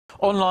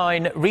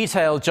Online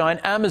retail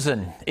giant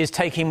Amazon is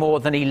taking more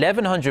than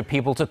 1,100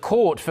 people to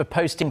court for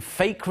posting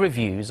fake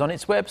reviews on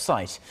its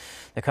website.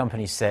 The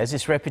company says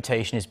its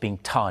reputation is being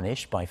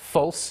tarnished by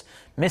false,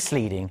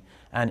 misleading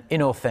and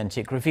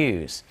inauthentic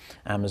reviews.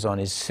 Amazon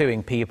is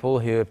suing people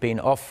who have been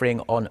offering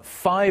on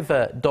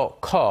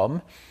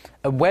Fiverr.com,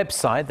 a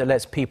website that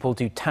lets people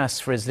do tasks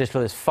for as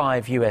little as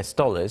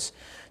 $5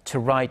 to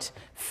write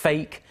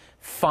fake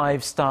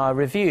 5-star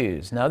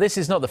reviews. Now, this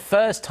is not the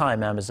first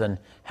time Amazon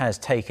has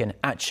taken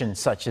action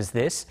such as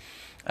this.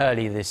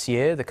 Earlier this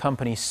year, the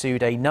company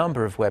sued a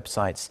number of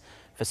websites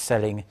for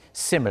selling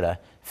similar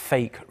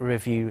fake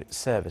review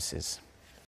services.